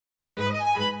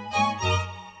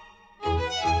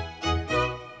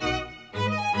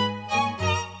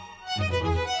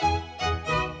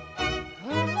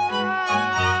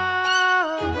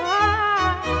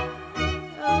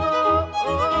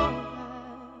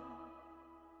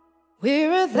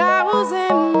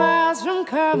1,000 miles from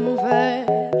comfort.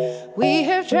 We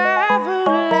have traveled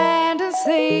land and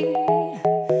sea,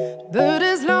 but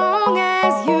as long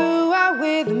as you are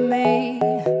with me,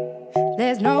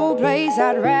 there's no place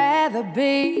I'd rather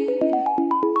be.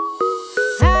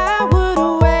 I would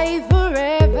away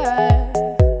forever,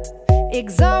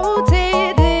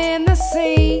 exalted in the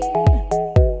sea.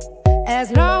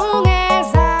 As long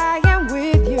as I am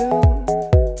with you,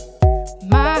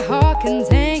 my heart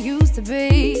continues to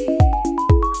beat.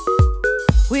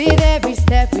 With every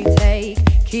step we take,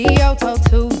 Kyoto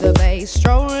to the bay,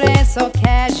 strolling so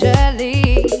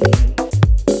casually.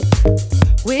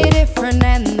 We're different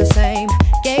and the same,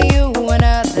 gave you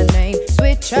another name,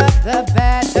 switch up the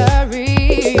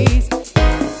batteries.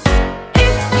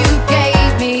 If you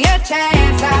gave me a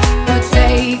chance, I would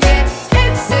take it.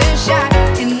 It's a shot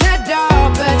in the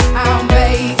dark, but I'll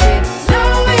make it.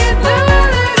 Knowing the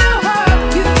little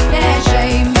heart, you can't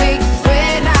shame me.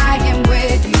 When I am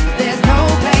with you, there's no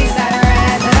place I'd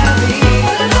rather be.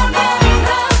 No, no,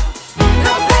 no,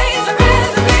 no place I'd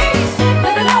rather be. No,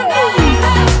 no, no,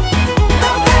 no,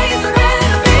 no place I'd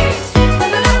rather be. No,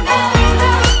 no, no,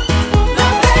 no, no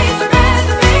place I'd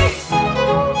rather be.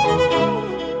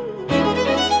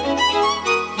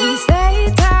 We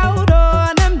set out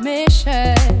on a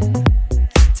mission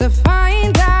to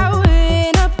find our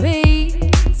inner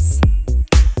peace,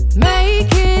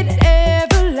 make it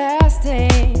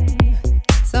everlasting,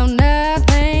 so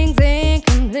nothing's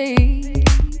incomplete.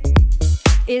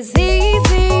 It's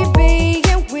easy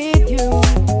being with you,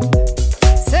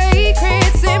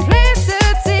 sacred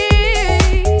simplicity.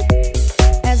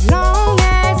 As long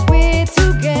as we're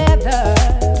together,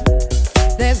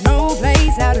 there's no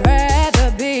place I'd rather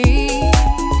be.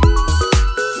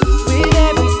 With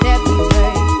every step we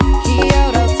take,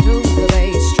 Kyoto to the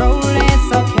bay, strolling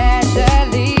so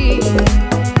casually.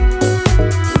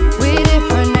 We're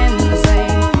different and the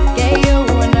same, gave you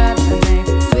another name,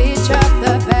 switch up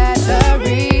the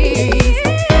batteries.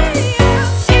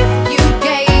 If you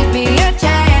gave me a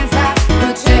chance, I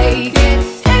would take it.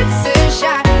 It's a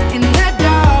shot in the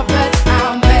dark, but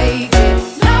I'll make it.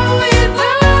 Knowing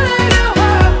the little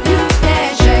heart, you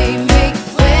can't shame me.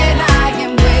 When I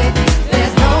am with you,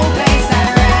 there's no place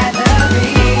I'd rather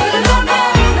be. No, no,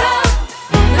 no,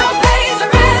 no place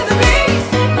I'd rather be.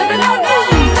 No, no, no,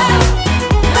 no,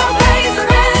 no place I'd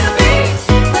rather be.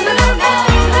 No, no, no,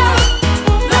 no,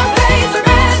 no place I'd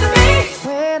rather be.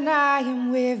 When I am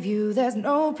with you, there's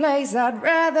no place I'd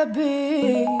rather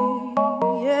be.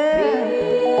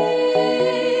 Yeah.